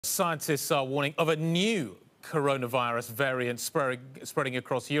Scientists are warning of a new coronavirus variant spreading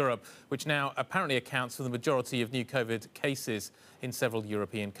across Europe, which now apparently accounts for the majority of new COVID cases in several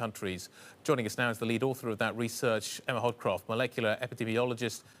European countries. Joining us now is the lead author of that research, Emma Hodcroft, molecular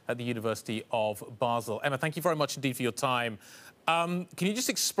epidemiologist at the University of Basel. Emma, thank you very much indeed for your time. Can you just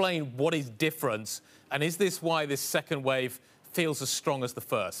explain what is different, and is this why this second wave feels as strong as the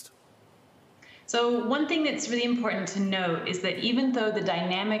first? So one thing that's really important to note is that even though the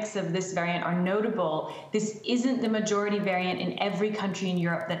dynamics of this variant are notable, this isn't the majority variant in every country in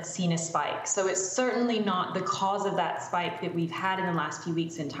Europe that's seen a spike. So it's certainly not the cause of that spike that we've had in the last few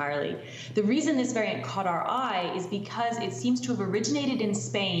weeks entirely. The reason this variant caught our eye is because it seems to have originated in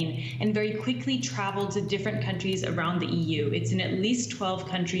Spain and very quickly traveled to different countries around the EU. It's in at least 12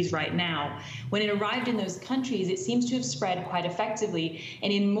 countries right now. When it arrived in those countries, it seems to have spread quite effectively,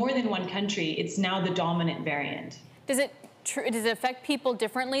 and in more than one country, it's now the dominant variant. Does it affect people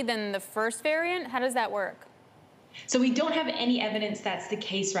differently than the first variant? How does that work? So we don't have any evidence that's the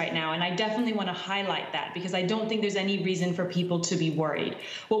case right now, and I definitely want to highlight that because I don't think there's any reason for people to be worried.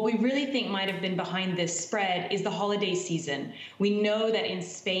 What we really think might have been behind this spread is the holiday season. We know that in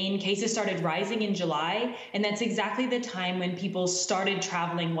Spain, cases started rising in July, and that's exactly the time when people started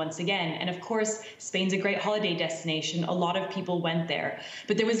traveling once again. And of course, Spain's a great holiday destination. A lot of people went there.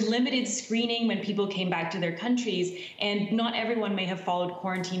 But there was limited screening when people came back to their countries, and not everyone may have followed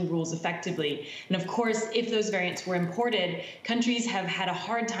quarantine rules effectively. And of course, if those variants were imported, countries have had a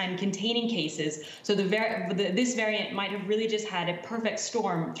hard time containing cases. So this variant might have really just had a perfect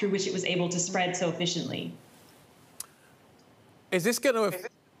storm through which it was able to spread so efficiently. Is this going to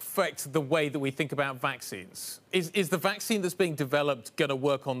affect the way that we think about vaccines? Is the vaccine that's being developed going to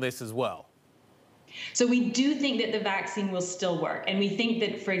work on this as well? So we do think that the vaccine will still work. And we think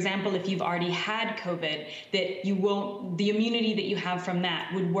that, for example, if you've already had COVID, that the immunity that you have from that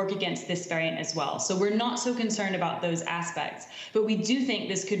would work against this variant as well. So we're not so concerned about those aspects. But we do think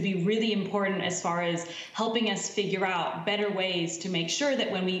this could be really important as far as helping us figure out better ways to make sure that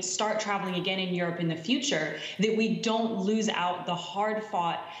when we start traveling again in Europe in the future, that we don't lose out the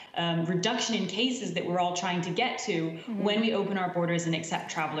hard-fought reduction in cases that we're all trying to get to when we open our borders and accept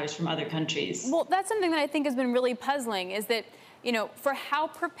travelers from other countries. Well, that's something that I think has been really puzzling, is that, you know, for how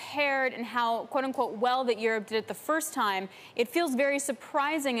prepared and how, quote unquote, well that Europe did it the first time, it feels very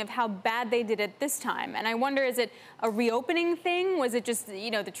surprising of how bad they did it this time. And I wonder, is it a reopening thing? Was it just, you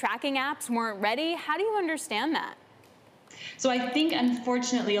know, the tracking apps weren't ready? How do you understand that? So I think,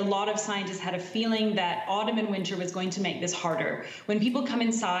 unfortunately, a lot of scientists had a feeling that autumn and winter was going to make this harder. When people come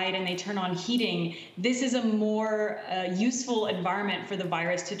inside and they turn on heating, this is a more useful environment for the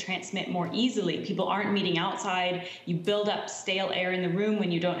virus to transmit more easily. People aren't meeting outside. You build up stale air in the room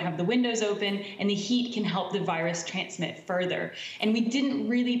when you don't have the windows open, and the heat can help the virus transmit further. And we didn't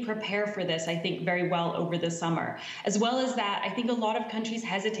really prepare for this, I think, very well over the summer. As well as that, I think a lot of countries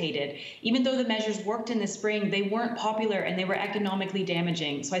hesitated. Even though the measures worked in the spring, they weren't popular and they were economically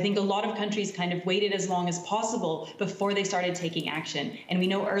damaging. So I think a lot of countries kind of waited as long as possible before they started taking action. And we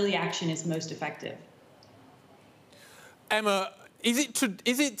know early action is most effective. Emma, is it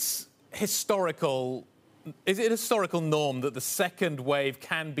a historical norm that the second wave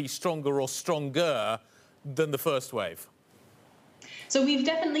can be stronger or stronger than the first wave? So we've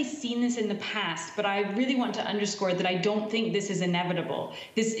definitely seen this in the past, but I really want to underscore that I don't think this is inevitable.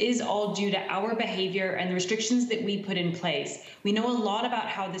 This is all due to our behavior and the restrictions that we put in place. We know a lot about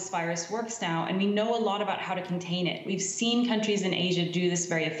how this virus works now, and we know a lot about how to contain it. We've seen countries in Asia do this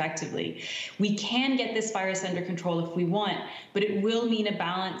very effectively. We can get this virus under control if we want, but it will mean a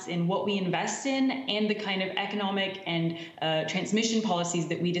balance in what we invest in and the kind of economic and transmission policies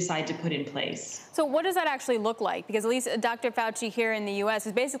that we decide to put in place. So what does that actually look like? Because at least Dr. Fauci here in the U.S.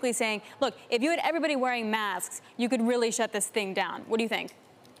 is basically saying, look, if you had everybody wearing masks, you could really shut this thing down. What do you think?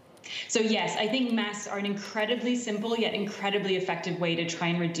 So yes, I think masks are an incredibly simple yet incredibly effective way to try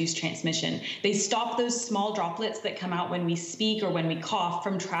and reduce transmission. They stop those small droplets that come out when we speak or when we cough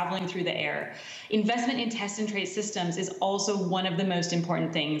from traveling through the air. Investment in test and trace systems is also one of the most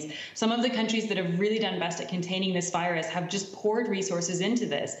important things. Some of the countries that have really done best at containing this virus have just poured resources into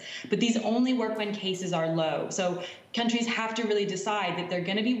this, but these only work when cases are low. So countries have to really decide that they're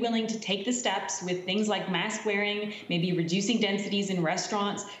going to be willing to take the steps with things like mask wearing, maybe reducing densities in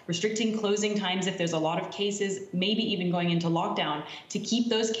restaurants, restricting closing times if there's a lot of cases, maybe even going into lockdown, to keep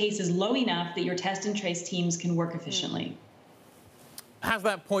those cases low enough that your test and trace teams can work efficiently. Has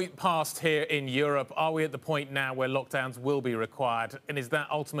that point passed here in Europe? Are we at the point now where lockdowns will be required? And is that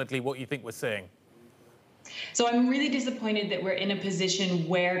ultimately what you think we're seeing? So I'm really disappointed that we're in a position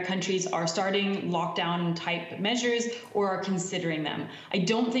where countries are starting lockdown type measures or are considering them. I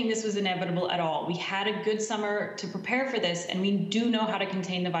don't think this was inevitable at all. We had a good summer to prepare for this, and we do know how to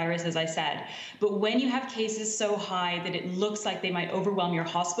contain the virus, as I said. But when you have cases so high that it looks like they might overwhelm your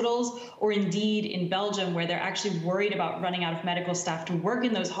hospitals, or indeed in Belgium, where they're actually worried about running out of medical staff to work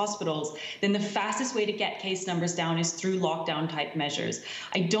in those hospitals, then the fastest way to get case numbers down is through lockdown type measures.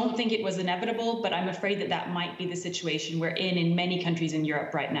 I don't think it was inevitable, but I'm afraid that that might be the situation we're in many countries in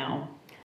Europe right now.